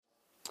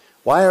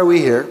Why are we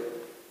here?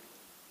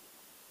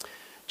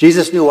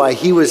 Jesus knew why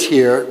he was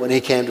here when he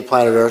came to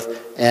planet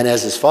Earth, and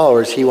as his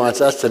followers, he wants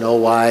us to know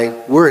why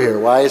we're here.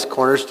 Why is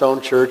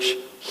Cornerstone Church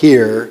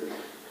here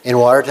in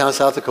Watertown,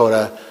 South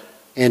Dakota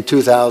in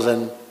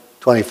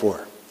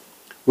 2024?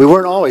 We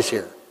weren't always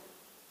here.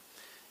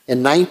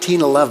 In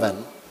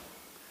 1911,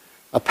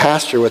 a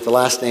pastor with the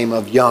last name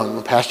of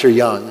Young, Pastor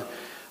Young,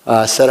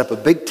 set up a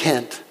big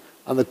tent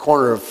on the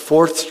corner of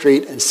 4th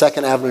Street and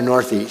 2nd Avenue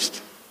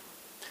Northeast.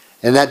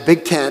 In that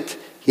big tent,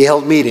 he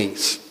held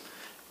meetings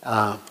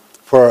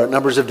for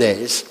numbers of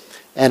days.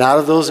 And out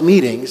of those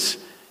meetings,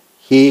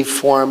 he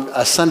formed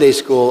a Sunday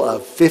school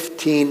of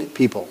 15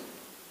 people.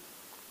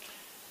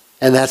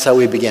 And that's how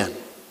we began.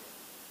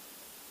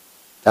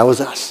 That was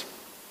us.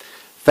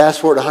 Fast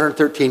forward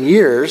 113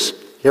 years,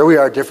 here we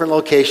are, different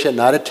location,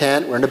 not a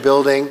tent, we're in a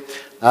building,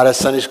 not a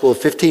Sunday school of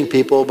 15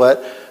 people,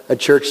 but a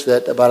church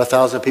that about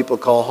 1,000 people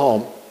call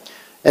home.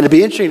 And it'd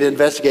be interesting to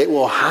investigate,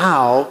 well,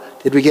 how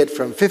did we get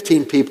from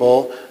 15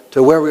 people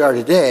to where we are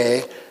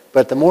today?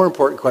 But the more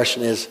important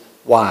question is,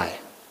 why?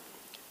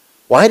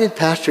 Why did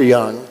Pastor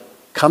Young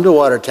come to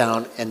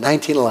Watertown in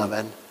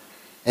 1911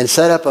 and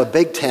set up a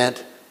big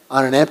tent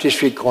on an empty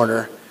street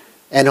corner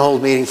and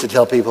hold meetings to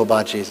tell people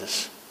about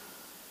Jesus?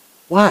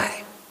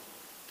 Why?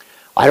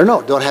 I don't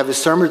know. Don't have his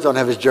sermons, don't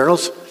have his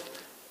journals.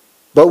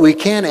 But we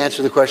can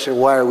answer the question,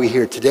 why are we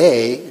here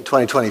today in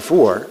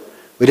 2024?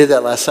 We did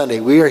that last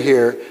Sunday. We are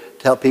here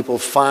to help people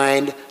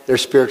find their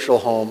spiritual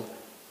home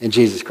in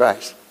Jesus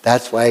Christ.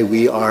 That's why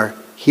we are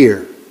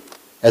here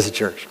as a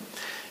church.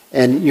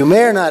 And you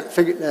may or not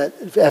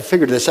have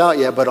figured this out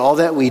yet, but all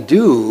that we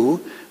do,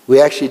 we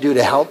actually do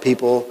to help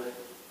people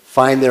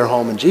find their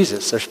home in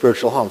Jesus, their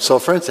spiritual home. So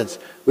for instance,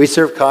 we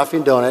serve coffee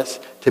and donuts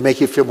to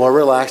make you feel more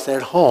relaxed and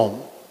at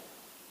home.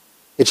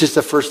 It's just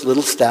the first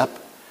little step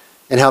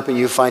in helping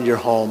you find your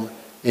home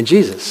in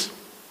Jesus.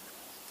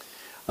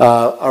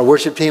 Our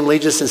worship team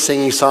leads us in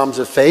singing psalms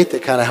of faith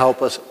that kind of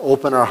help us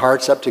open our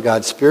hearts up to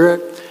God's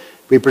Spirit.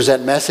 We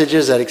present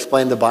messages that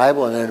explain the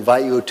Bible and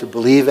invite you to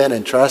believe in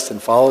and trust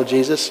and follow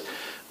Jesus.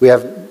 We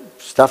have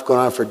stuff going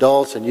on for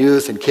adults and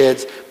youth and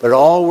kids, but it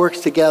all works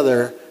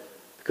together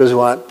because we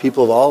want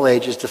people of all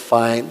ages to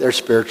find their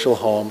spiritual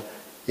home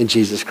in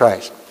Jesus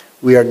Christ.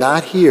 We are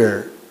not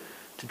here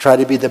to try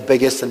to be the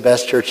biggest and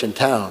best church in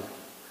town.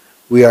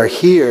 We are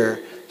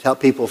here to help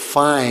people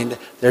find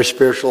their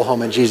spiritual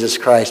home in Jesus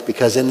Christ,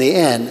 because in the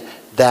end,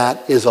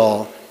 that is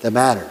all that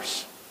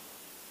matters.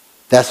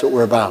 That's what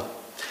we're about.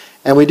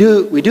 And we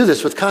do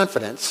this with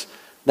confidence.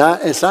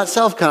 It's not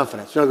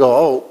self-confidence. You don't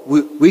go,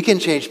 oh, we can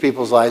change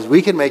people's lives.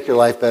 We can make your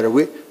life better.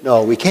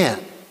 No, we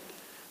can't.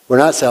 We're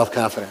not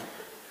self-confident.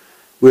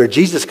 We're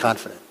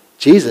Jesus-confident.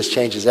 Jesus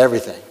changes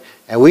everything.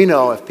 And we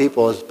know if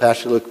people, as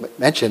Pastor Luke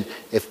mentioned,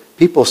 if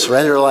people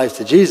surrender their lives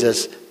to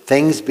Jesus,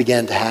 things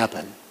begin to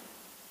happen.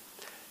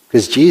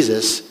 Because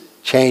Jesus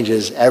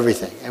changes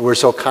everything. And we're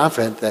so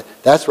confident that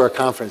that's where our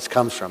confidence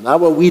comes from. Not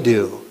what we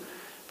do,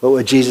 but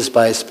what Jesus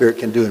by his Spirit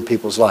can do in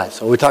people's lives.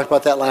 So we talked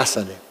about that last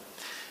Sunday.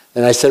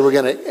 And I said we're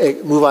going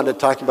to move on to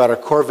talking about our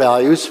core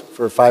values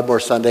for 5 more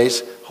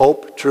Sundays: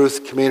 hope,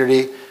 truth,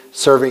 community,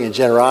 serving, and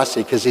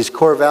generosity. Because these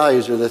core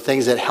values are the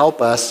things that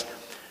help us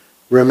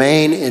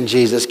remain in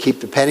Jesus, keep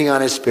depending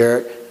on his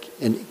Spirit,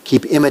 and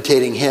keep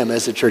imitating him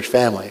as a church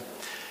family.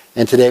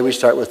 And today we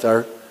start with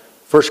our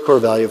first core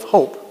value of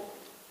hope.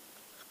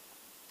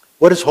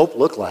 What does hope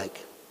look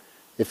like?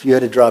 If you had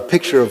to draw a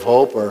picture of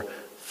hope or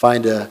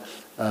find a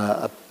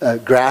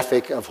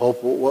graphic of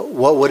hope,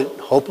 what would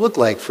hope look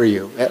like for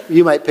you?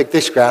 You might pick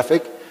this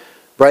graphic,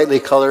 brightly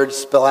colored,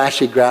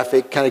 splashy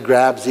graphic, kind of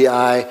grabs the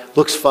eye,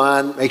 looks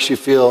fun, makes you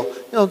feel,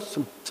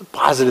 some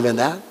positive in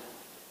that.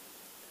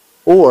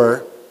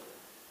 Or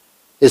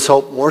is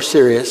hope more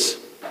serious,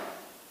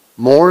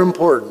 more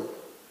important,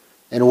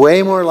 and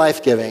way more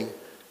life-giving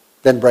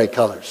than bright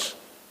colors?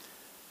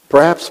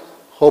 Perhaps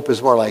hope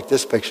is more like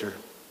this picture.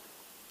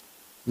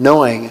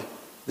 Knowing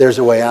there's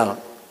a way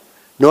out.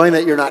 Knowing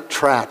that you're not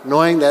trapped.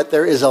 Knowing that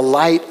there is a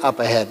light up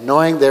ahead.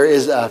 Knowing there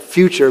is a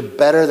future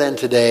better than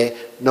today.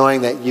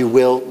 Knowing that you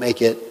will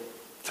make it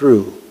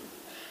through.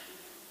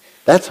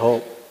 That's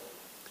hope.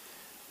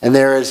 And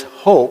there is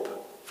hope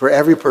for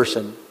every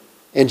person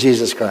in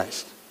Jesus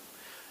Christ.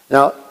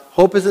 Now,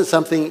 hope isn't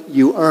something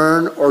you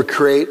earn or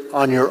create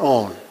on your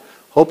own.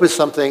 Hope is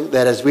something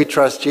that as we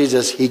trust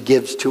Jesus, he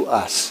gives to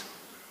us.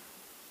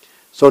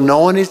 So no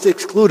one is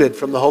excluded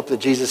from the hope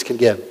that Jesus can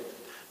give.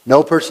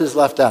 No person is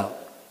left out.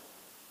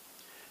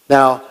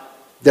 Now,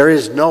 there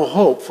is no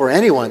hope for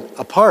anyone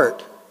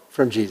apart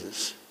from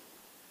Jesus.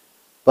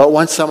 But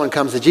once someone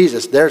comes to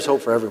Jesus, there's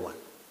hope for everyone.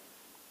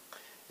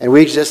 And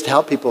we just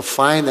help people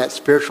find that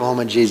spiritual home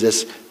in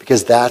Jesus,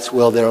 because that's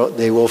where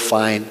they will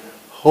find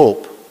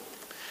hope.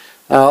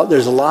 Now,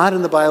 there's a lot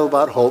in the Bible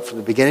about hope from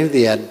the beginning to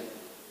the end.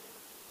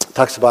 It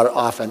talks about it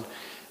often.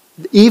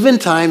 Even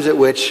times at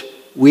which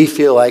we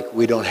feel like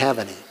we don't have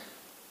any.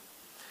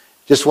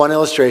 Just one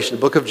illustration,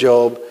 the book of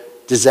Job,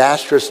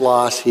 disastrous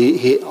loss.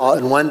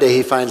 In one day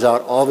he finds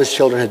out all of his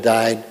children had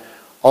died,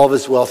 all of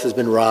his wealth has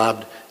been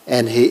robbed,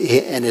 and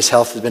his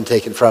health has been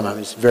taken from him.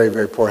 He's very,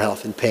 very poor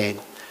health and pain.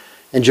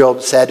 And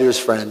Job said to his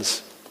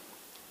friends,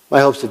 my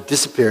hopes have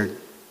disappeared,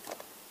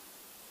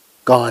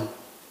 gone.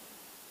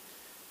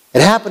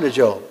 It happened to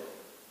Job.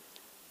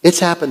 It's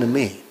happened to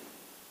me.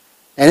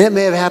 And it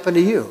may have happened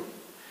to you.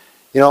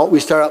 You know, we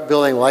start out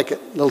building, like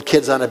little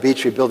kids on a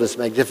beach, we build this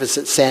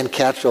magnificent sand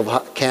castle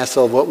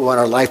of what we want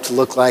our life to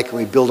look like, and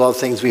we build all the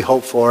things we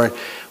hope for, and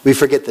we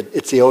forget that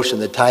it's the ocean,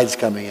 the tide's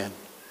coming in.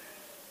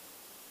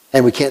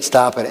 And we can't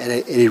stop it, and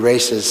it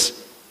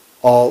erases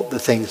all the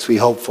things we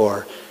hope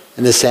for,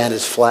 and the sand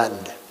is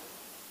flattened.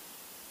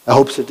 The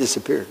hopes have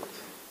disappeared.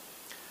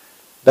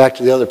 Back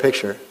to the other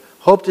picture.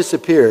 Hope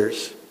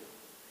disappears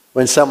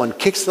when someone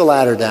kicks the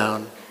ladder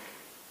down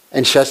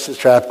and shuts the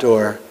trap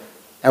door,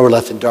 and we're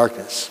left in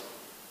darkness.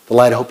 The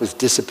light of hope has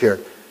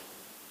disappeared.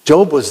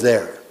 Job was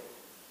there.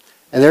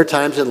 And there are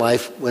times in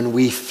life when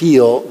we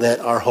feel that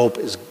our hope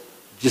is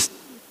just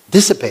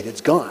dissipated,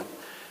 it's gone.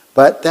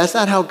 But that's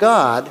not how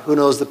God, who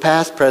knows the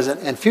past, present,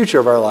 and future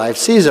of our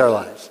lives, sees our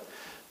lives.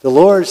 The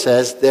Lord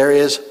says there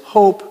is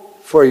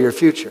hope for your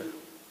future.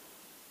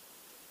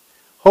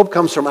 Hope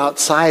comes from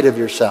outside of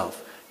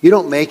yourself. You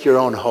don't make your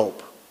own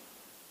hope.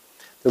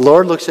 The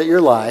Lord looks at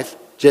your life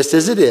just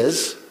as it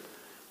is,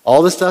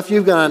 all the stuff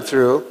you've gone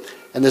through,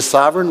 and the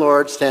sovereign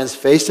Lord stands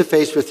face to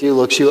face with you,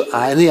 looks you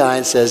eye in the eye,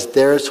 and says,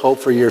 there's hope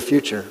for your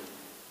future.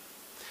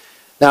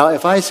 Now,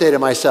 if I say to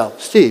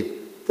myself, Steve,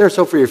 there's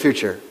hope for your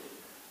future,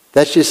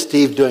 that's just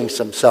Steve doing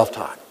some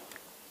self-talk.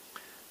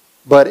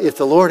 But if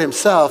the Lord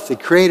himself, the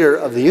creator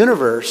of the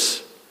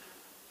universe,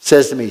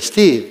 says to me,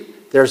 Steve,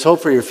 there's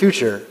hope for your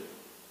future,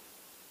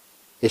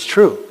 it's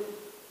true.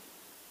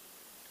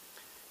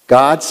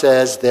 God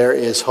says there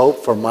is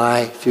hope for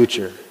my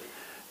future.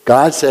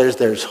 God says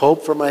there's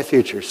hope for my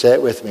future. Say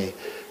it with me.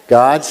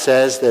 God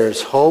says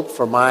there's hope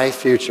for my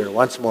future.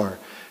 Once more.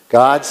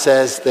 God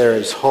says there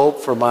is hope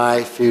for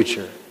my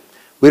future.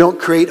 We don't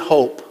create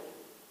hope.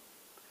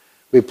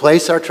 We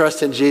place our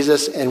trust in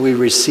Jesus and we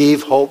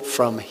receive hope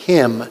from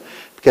him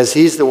because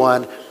he's the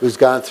one who's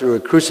gone through a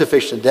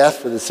crucifixion death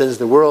for the sins of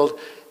the world,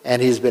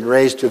 and he's been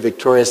raised to a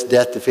victorious,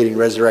 death-defeating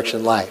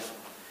resurrection life.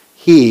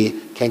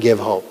 He can give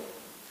hope.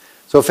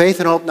 So faith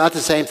and hope, not the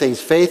same things.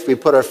 Faith, we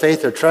put our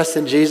faith or trust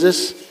in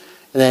Jesus,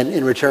 and then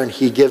in return,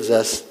 he gives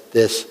us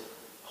this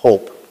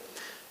hope.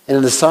 And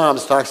in the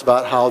Psalms, it talks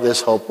about how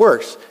this hope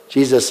works.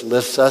 Jesus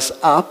lifts us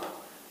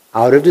up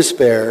out of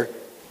despair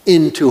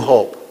into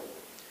hope.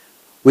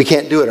 We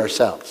can't do it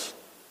ourselves.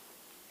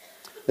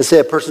 Let's say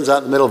a person's out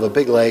in the middle of a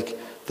big lake.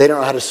 They don't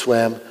know how to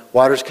swim.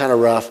 Water's kind of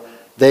rough.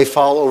 They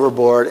fall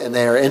overboard, and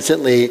they are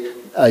instantly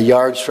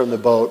yards from the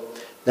boat.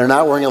 They're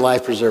not wearing a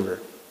life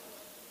preserver.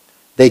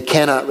 They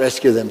cannot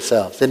rescue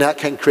themselves.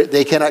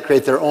 They cannot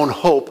create their own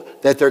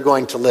hope that they're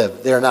going to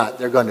live. They're not.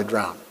 They're going to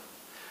drown.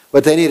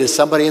 What they need is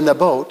somebody in the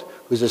boat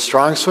who's a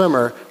strong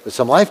swimmer with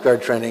some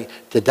lifeguard training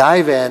to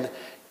dive in,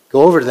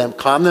 go over to them,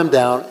 calm them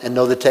down, and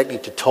know the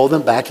technique to tow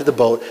them back to the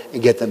boat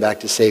and get them back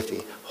to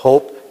safety.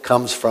 Hope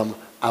comes from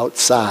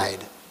outside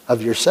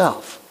of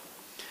yourself.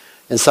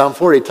 And Psalm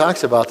 40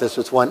 talks about this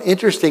with one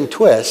interesting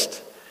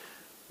twist.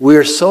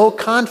 We're so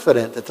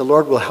confident that the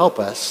Lord will help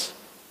us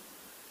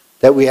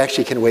that we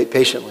actually can wait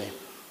patiently.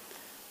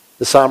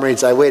 The psalm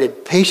reads, I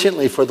waited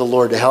patiently for the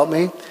Lord to help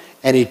me,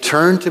 and he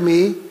turned to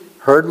me,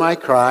 heard my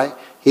cry.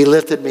 He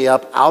lifted me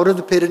up out of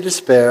the pit of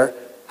despair,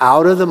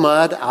 out of the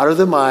mud, out of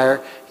the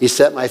mire. He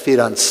set my feet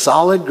on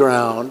solid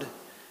ground,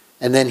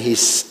 and then he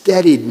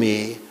steadied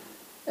me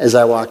as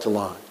I walked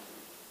along.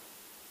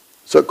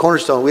 So at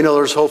Cornerstone, we know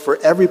there's hope for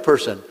every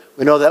person.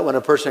 We know that when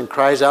a person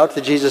cries out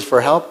to Jesus for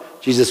help,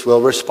 Jesus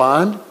will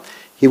respond.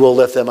 He will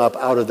lift them up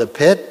out of the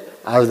pit,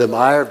 out of the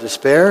mire of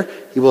despair.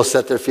 He will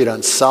set their feet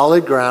on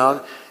solid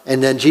ground,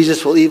 and then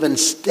Jesus will even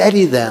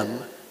steady them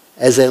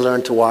as they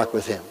learn to walk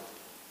with him.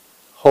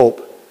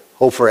 Hope.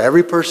 Hope for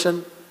every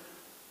person.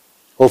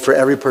 Hope for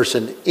every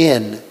person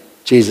in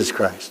Jesus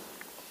Christ.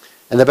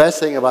 And the best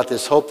thing about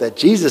this hope that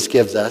Jesus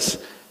gives us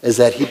is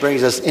that he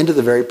brings us into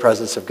the very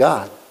presence of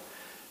God.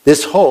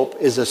 This hope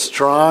is a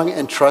strong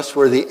and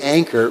trustworthy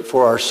anchor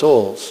for our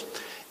souls.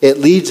 It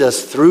leads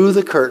us through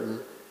the curtain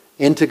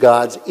into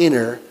God's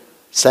inner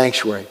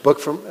sanctuary.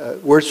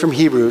 Words from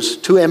Hebrews,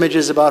 two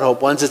images about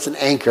hope. One's it's an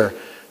anchor,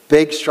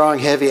 big, strong,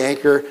 heavy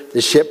anchor.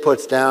 The ship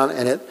puts down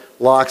and it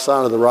locks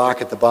onto the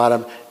rock at the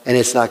bottom, and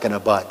it's not going to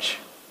budge.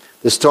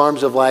 The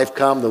storms of life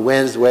come, the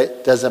winds, the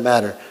weight, doesn't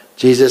matter.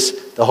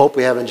 Jesus, the hope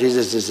we have in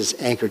Jesus is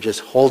this anchor, just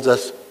holds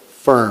us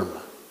firm.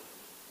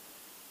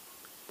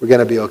 We're going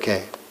to be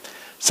okay.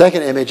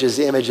 Second image is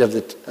the image of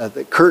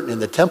the curtain in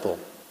the temple.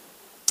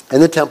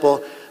 In the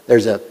temple, there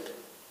was a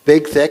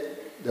big,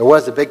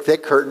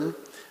 thick curtain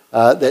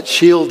that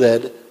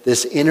shielded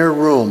this inner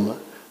room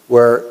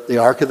where the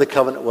Ark of the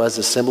Covenant was,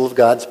 a symbol of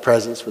God's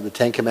presence, where the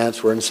Ten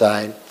Commandments were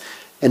inside.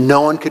 And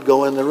no one could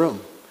go in the room,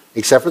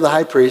 except for the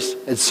high priest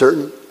at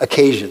certain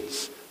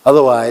occasions.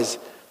 Otherwise,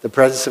 the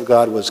presence of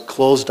God was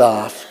closed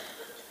off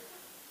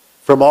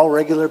from all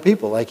regular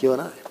people like you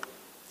and I.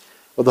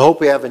 Well, the hope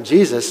we have in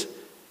Jesus,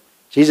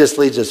 Jesus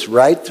leads us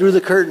right through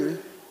the curtain,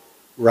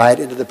 right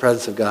into the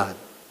presence of God.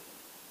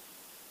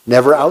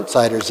 Never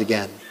outsiders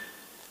again.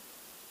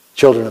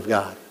 Children of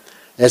God.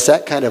 And it's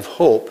that kind of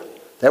hope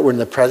that we're in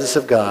the presence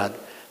of God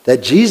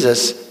that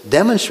Jesus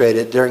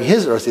demonstrated during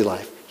his earthly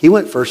life. He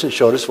went first and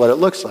showed us what it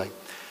looks like.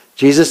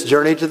 Jesus'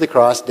 journey to the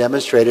cross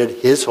demonstrated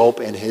his hope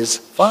in his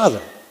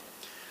Father.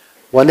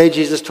 One day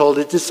Jesus told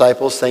his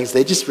disciples things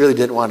they just really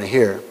didn't want to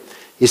hear.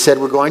 He said,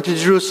 we're going to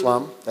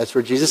Jerusalem. That's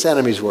where Jesus'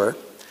 enemies were.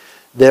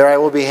 There I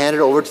will be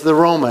handed over to the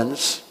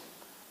Romans.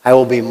 I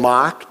will be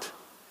mocked,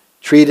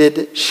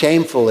 treated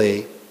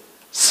shamefully,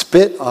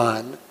 spit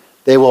on.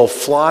 They will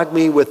flog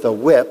me with a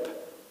whip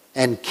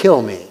and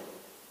kill me.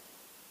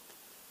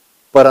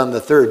 But on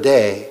the third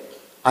day,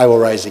 I will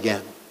rise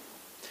again.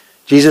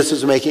 Jesus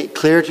was making it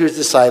clear to his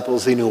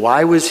disciples. He knew why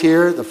he was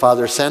here. The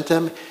Father sent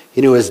him.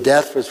 He knew his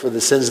death was for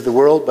the sins of the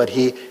world, but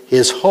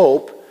his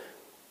hope,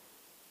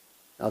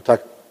 I'll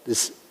talk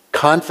this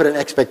confident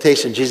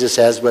expectation Jesus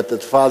has, but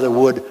that the Father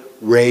would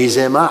raise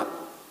him up.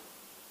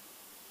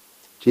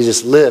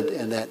 Jesus lived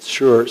in that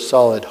sure,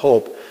 solid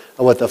hope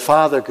of what the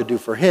Father could do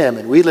for him,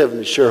 and we live in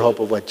the sure hope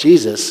of what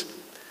Jesus,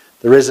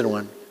 the risen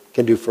one,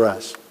 can do for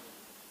us.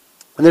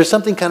 And there's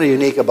something kind of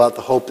unique about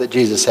the hope that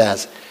Jesus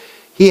has.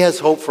 He has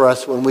hope for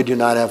us when we do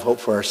not have hope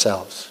for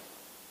ourselves.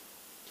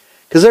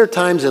 Because there are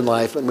times in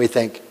life when we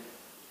think,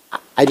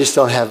 I just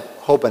don't have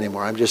hope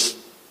anymore. I'm just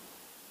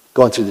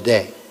going through the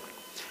day.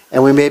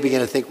 And we may begin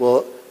to think,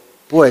 well,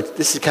 boy,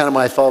 this is kind of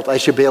my fault. I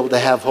should be able to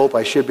have hope.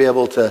 I should be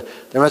able to,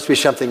 there must be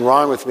something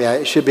wrong with me.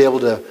 I should be able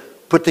to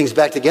put things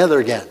back together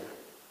again.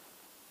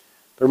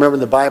 But remember,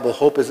 in the Bible,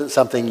 hope isn't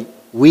something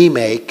we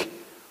make.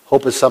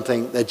 Hope is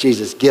something that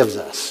Jesus gives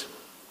us.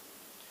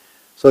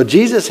 So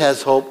Jesus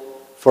has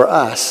hope for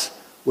us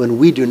when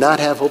we do not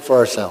have hope for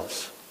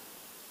ourselves.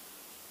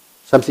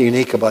 Something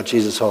unique about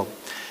Jesus' hope.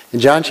 In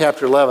John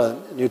chapter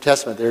 11, New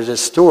Testament, there's this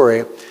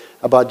story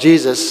about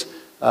Jesus.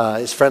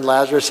 His friend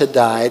Lazarus had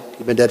died.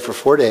 He'd been dead for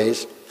 4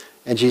 days.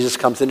 And Jesus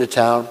comes into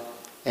town,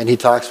 and he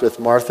talks with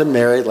Martha and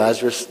Mary,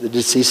 Lazarus, the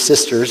deceased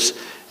sisters,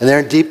 and they're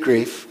in deep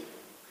grief.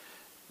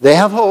 They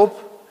have hope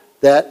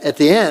that at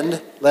the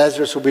end,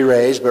 Lazarus will be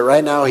raised, but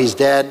right now he's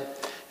dead.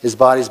 His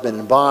body's been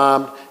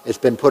embalmed. It's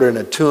been put in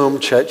a tomb,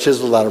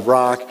 chiseled out of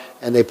rock,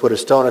 and they put a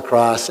stone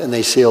across, and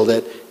they sealed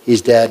it.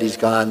 He's dead. He's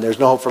gone. There's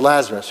no hope for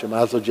Lazarus. You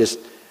might as well just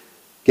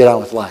get on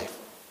with life.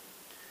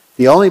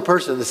 The only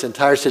person in this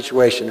entire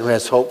situation who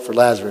has hope for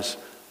Lazarus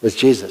was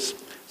Jesus.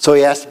 So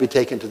he asked to be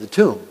taken to the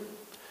tomb.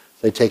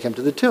 So they take him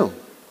to the tomb.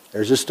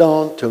 There's a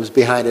stone, tomb's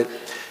behind it.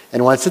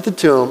 And once at the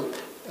tomb,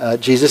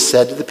 Jesus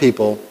said to the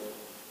people,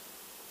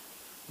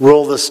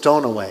 roll the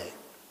stone away.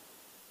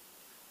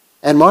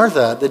 And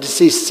Martha, the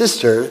deceased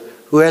sister,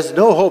 who has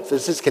no hope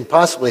that this can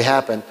possibly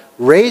happen,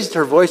 raised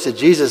her voice at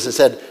Jesus and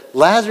said,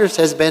 Lazarus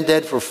has been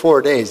dead for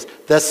 4 days.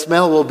 The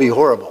smell will be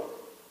horrible.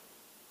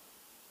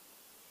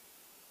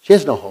 She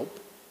has no hope.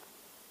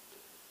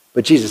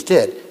 But Jesus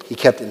did. He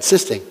kept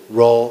insisting,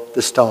 roll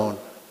the stone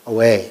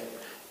away.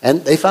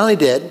 And they finally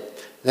did. And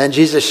then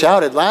Jesus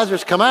shouted,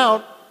 Lazarus, come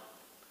out.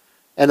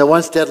 And the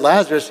once dead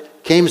Lazarus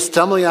came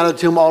stumbling out of the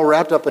tomb all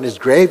wrapped up in his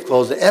grave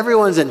clothes.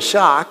 Everyone's in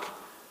shock,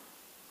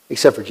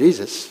 except for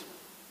Jesus,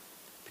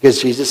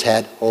 because Jesus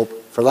had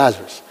hope for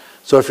Lazarus.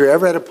 So if you're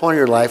ever at a point in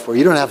your life where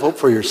you don't have hope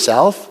for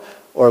yourself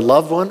or a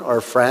loved one or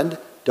a friend,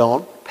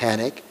 don't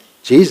panic.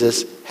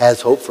 Jesus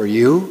has hope for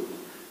you,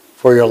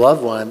 for your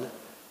loved one,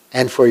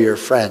 and for your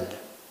friend.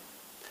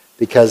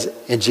 Because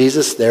in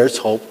Jesus, there's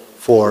hope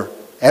for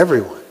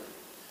everyone.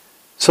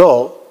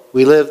 So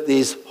we live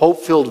these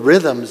hope-filled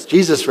rhythms,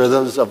 Jesus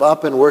rhythms of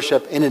up and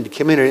worship in and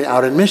community,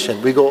 out in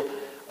mission. We go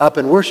up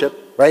and worship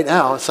right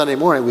now, Sunday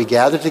morning. We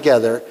gather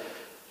together,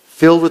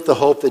 filled with the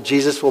hope that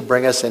Jesus will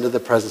bring us into the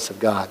presence of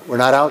God. We're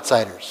not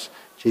outsiders.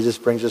 Jesus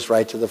brings us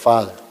right to the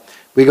Father.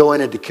 We go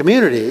into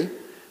community.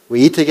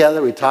 We eat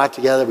together. We talk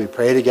together. We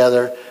pray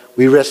together.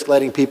 We risk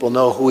letting people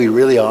know who we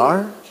really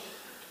are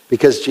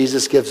because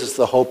Jesus gives us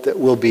the hope that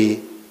we'll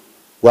be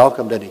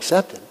welcomed and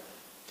accepted.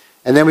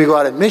 And then we go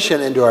out on mission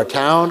into our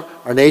town,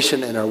 our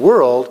nation, and our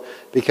world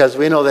because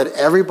we know that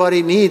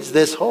everybody needs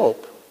this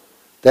hope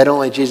that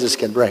only Jesus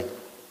can bring.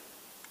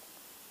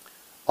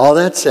 All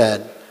that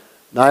said,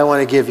 now I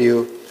want to give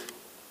you,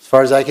 as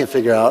far as I can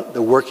figure out,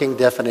 the working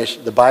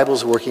definition, the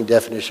Bible's working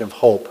definition of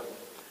hope.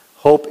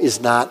 Hope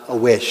is not a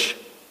wish.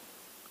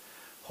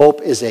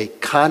 Hope is a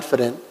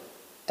confident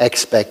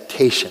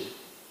expectation.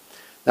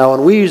 Now,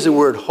 when we use the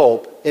word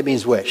hope, it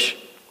means wish.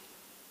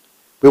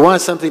 We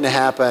want something to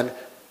happen.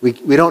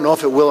 We don't know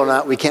if it will or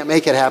not. We can't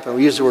make it happen.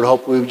 We use the word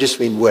hope. We just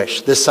mean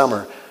wish. This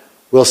summer,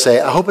 we'll say,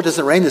 I hope it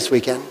doesn't rain this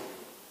weekend.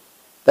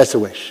 That's a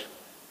wish.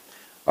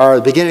 Or at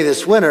the beginning of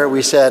this winter,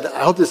 we said,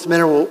 I hope this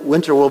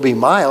winter will be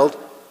mild.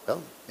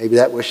 Well, maybe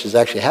that wish is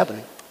actually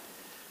happening.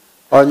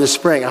 Or in the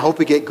spring, I hope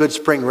we get good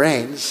spring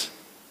rains.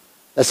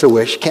 That's a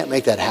wish. Can't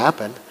make that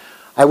happen.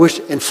 I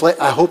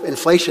hope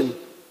inflation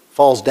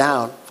falls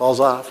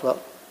off.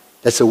 Well,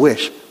 that's a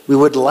wish. We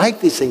would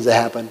like these things to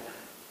happen.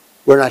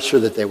 We're not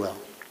sure that they will.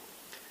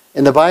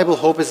 In the Bible,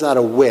 hope is not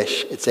a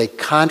wish. It's a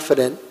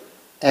confident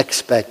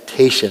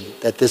expectation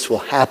that this will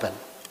happen.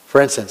 For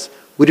instance,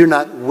 we do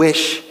not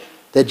wish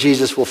that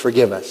Jesus will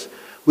forgive us.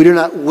 We do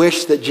not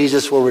wish that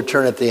Jesus will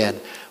return at the end.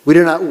 We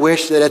do not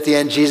wish that at the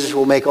end Jesus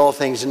will make all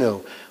things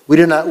new. We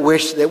do not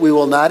wish that we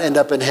will not end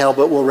up in hell,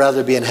 but will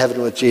rather be in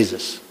heaven with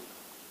Jesus.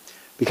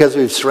 Because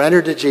we've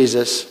surrendered to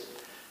Jesus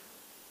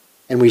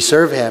and we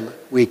serve him,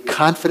 we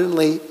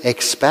confidently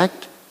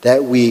expect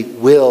that we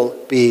will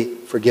be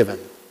forgiven.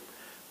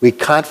 We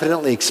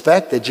confidently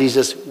expect that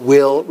Jesus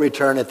will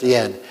return at the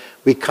end.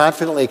 We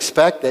confidently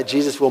expect that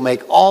Jesus will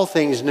make all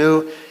things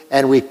new,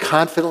 and we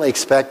confidently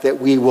expect that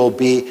we will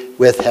be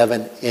with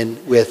heaven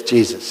with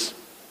Jesus.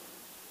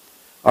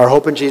 Our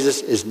hope in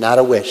Jesus is not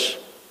a wish.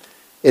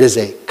 It is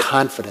a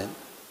confident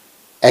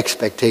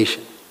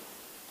expectation.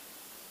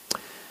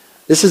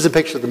 This is a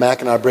picture of the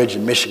Mackinac Bridge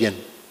in Michigan.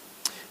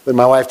 When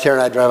my wife Tara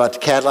and I drive out to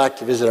Cadillac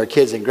to visit our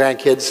kids and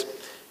grandkids,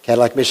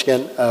 Cadillac,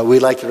 Michigan, we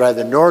like to drive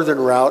the northern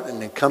route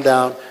and then come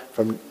down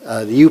from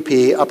the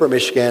UP, upper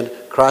Michigan,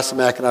 cross the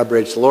Mackinac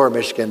Bridge to lower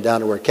Michigan, down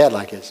to where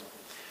Cadillac is.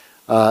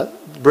 The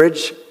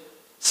bridge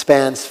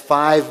spans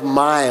 5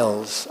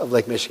 miles of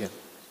Lake Michigan.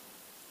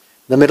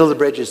 The middle of the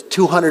bridge is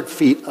 200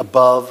 feet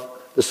above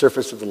the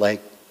surface of the lake.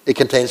 It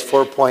contains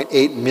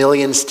 4.8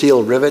 million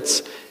steel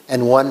rivets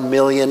and 1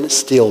 million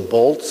steel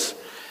bolts.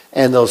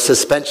 And those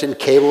suspension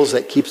cables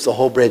that keeps the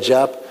whole bridge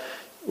up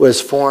was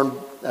formed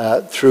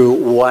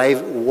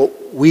through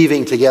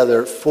weaving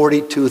together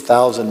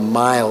 42,000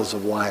 miles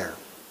of wire.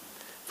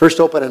 First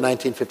opened in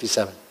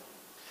 1957.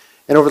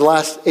 And over the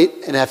last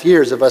 8.5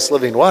 years of us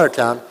living in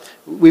Watertown,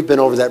 we've been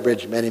over that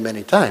bridge many,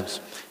 many times.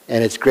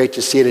 And it's great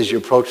to see it as you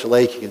approach the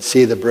lake. You can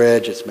see the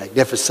bridge. It's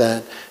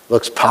magnificent. It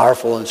looks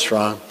powerful and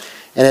strong.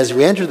 And as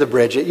we enter the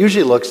bridge, it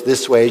usually looks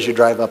this way as you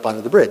drive up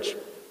onto the bridge.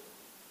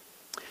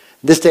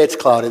 This day it's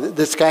cloudy.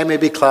 The sky may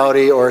be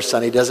cloudy or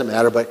sunny, doesn't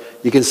matter, but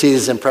you can see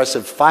these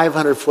impressive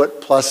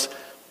 500-foot plus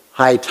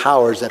high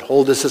towers that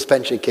hold the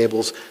suspension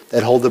cables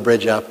that hold the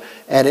bridge up.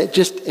 And it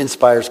just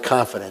inspires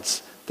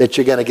confidence that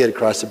you're going to get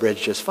across the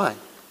bridge just fine.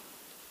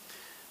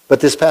 But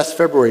this past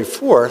February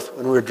 4th,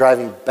 when we were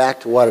driving back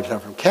to Watertown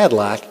from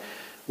Cadillac,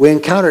 we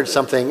encountered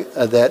something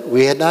that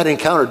we had not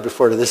encountered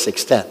before to this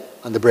extent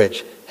on the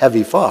bridge,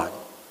 heavy fog.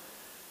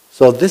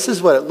 So this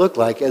is what it looked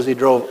like as we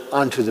drove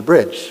onto the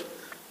bridge.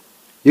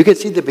 You could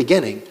see the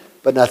beginning,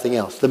 but nothing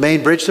else. The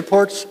main bridge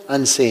supports,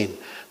 unseen.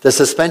 The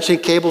suspension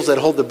cables that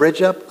hold the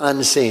bridge up,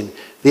 unseen.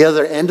 The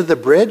other end of the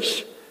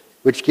bridge,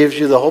 which gives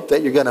you the hope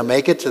that you're going to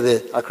make it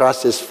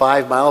across this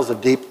 5 miles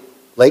of deep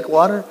lake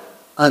water,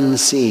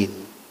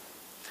 unseen.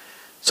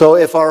 So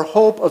if our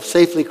hope of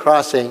safely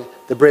crossing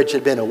the bridge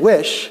had been a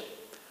wish,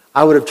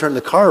 I would have turned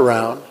the car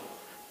around,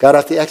 got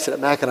off the exit at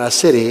Mackinac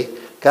City,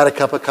 got a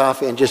cup of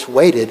coffee, and just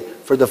waited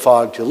for the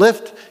fog to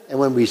lift. And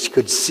when we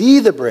could see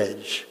the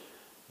bridge,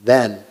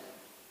 then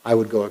I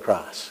would go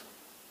across.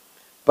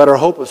 But our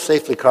hope of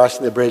safely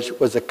crossing the bridge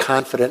was a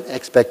confident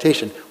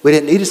expectation. We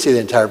didn't need to see the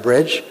entire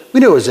bridge. We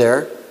knew it was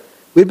there.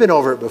 We'd been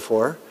over it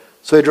before.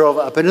 So we drove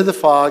up into the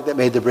fog that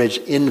made the bridge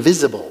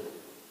invisible,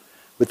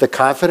 with the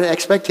confident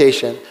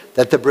expectation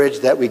that the bridge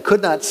that we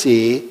could not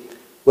see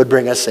would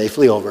bring us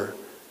safely over.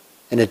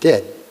 And it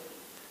did.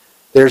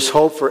 There's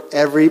hope for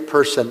every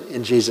person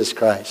in Jesus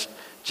Christ.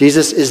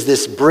 Jesus is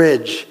this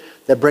bridge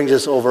that brings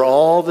us over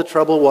all the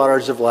troubled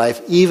waters of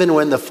life, even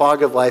when the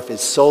fog of life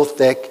is so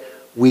thick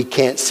we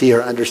can't see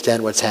or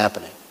understand what's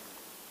happening.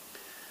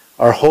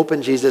 Our hope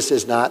in Jesus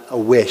is not a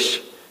wish.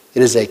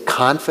 It is a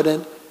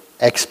confident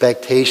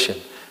expectation.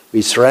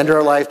 We surrender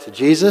our life to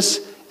Jesus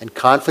and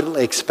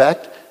confidently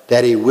expect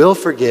that he will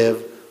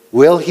forgive,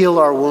 will heal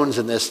our wounds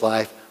in this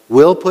life,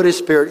 will put his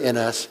Spirit in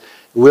us,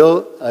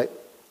 will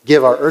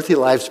give our earthly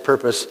lives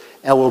purpose,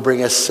 and will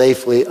bring us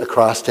safely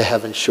across to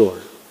heaven's shore.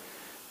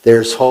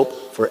 There's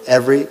hope for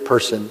every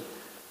person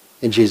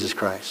in Jesus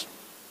Christ.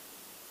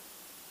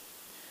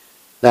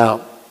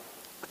 Now,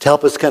 to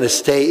help us kind of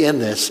stay in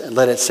this and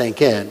let it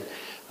sink in,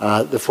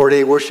 the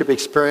 4-day worship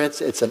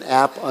experience, it's an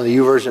app on the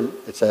YouVersion,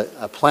 it's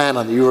a plan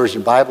on the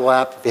YouVersion Bible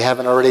app. If you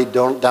haven't already,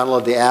 don't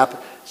download the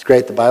app. It's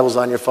great. The Bible's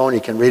on your phone.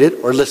 You can read it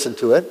or listen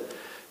to it.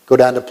 Go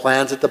down to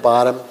plans at the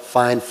bottom,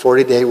 find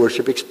 40-day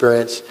worship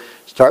experience.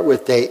 Start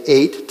with day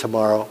 8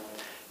 tomorrow.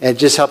 And it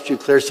just helps you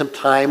clear some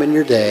time in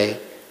your day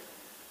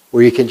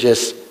where you can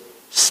just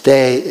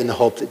stay in the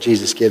hope that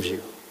Jesus gives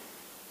you.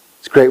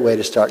 It's a great way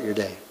to start your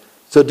day.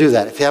 So do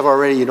that. If you have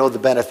already, you know the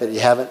benefit. If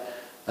you haven't,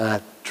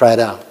 try it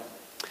out.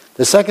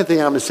 The second thing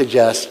I'm going to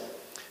suggest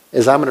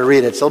is I'm going to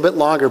read it. It's a little bit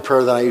longer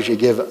prayer than I usually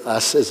give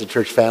us as a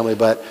church family,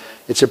 but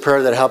it's a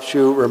prayer that helps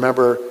you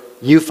remember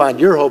you find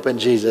your hope in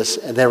Jesus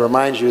and then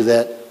reminds you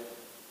that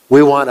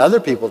we want other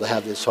people to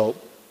have this hope.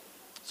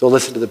 So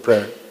listen to the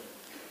prayer.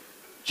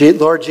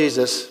 Lord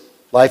Jesus,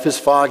 life is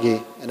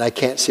foggy and I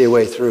can't see a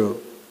way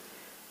through.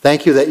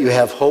 Thank you that you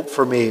have hope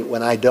for me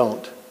when I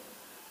don't.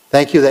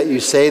 Thank you that you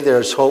say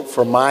there's hope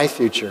for my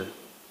future.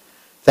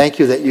 Thank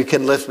you that you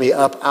can lift me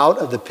up out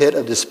of the pit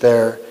of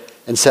despair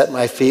and set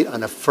my feet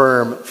on a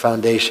firm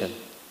foundation.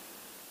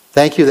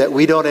 Thank you that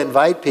we don't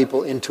invite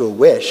people into a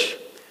wish.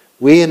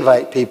 We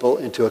invite people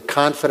into a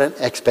confident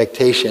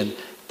expectation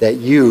that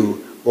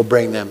you will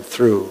bring them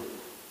through.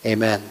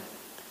 Amen.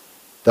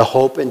 The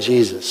hope in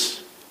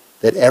Jesus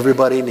that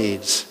everybody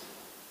needs,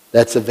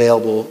 that's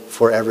available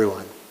for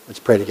everyone. Let's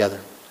pray together.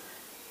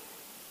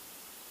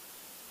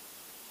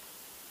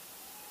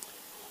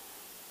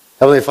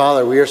 Heavenly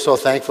Father, we are so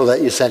thankful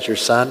that you sent your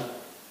Son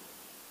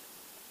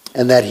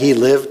and that he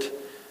lived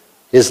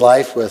his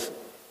life with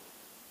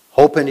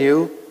hope in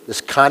you, this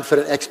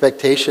confident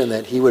expectation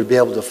that he would be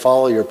able to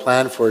follow your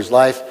plan for his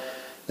life,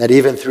 that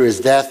even through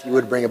his death you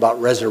would bring about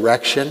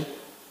resurrection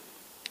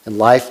and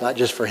life, not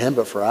just for him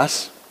but for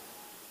us.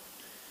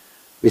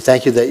 We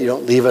thank you that you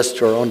don't leave us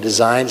to our own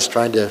designs,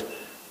 trying to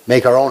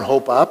make our own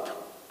hope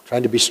up,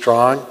 trying to be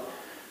strong.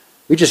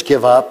 We just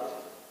give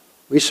up.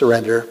 We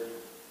surrender.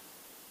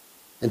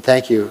 And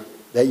thank you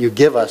that you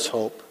give us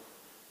hope.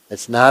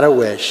 It's not a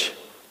wish,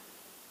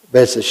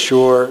 but it's a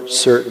sure,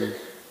 certain,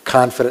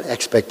 confident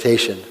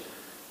expectation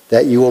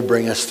that you will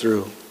bring us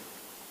through.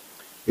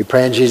 We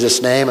pray in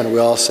Jesus' name, and we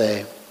all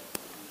say,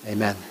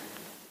 amen.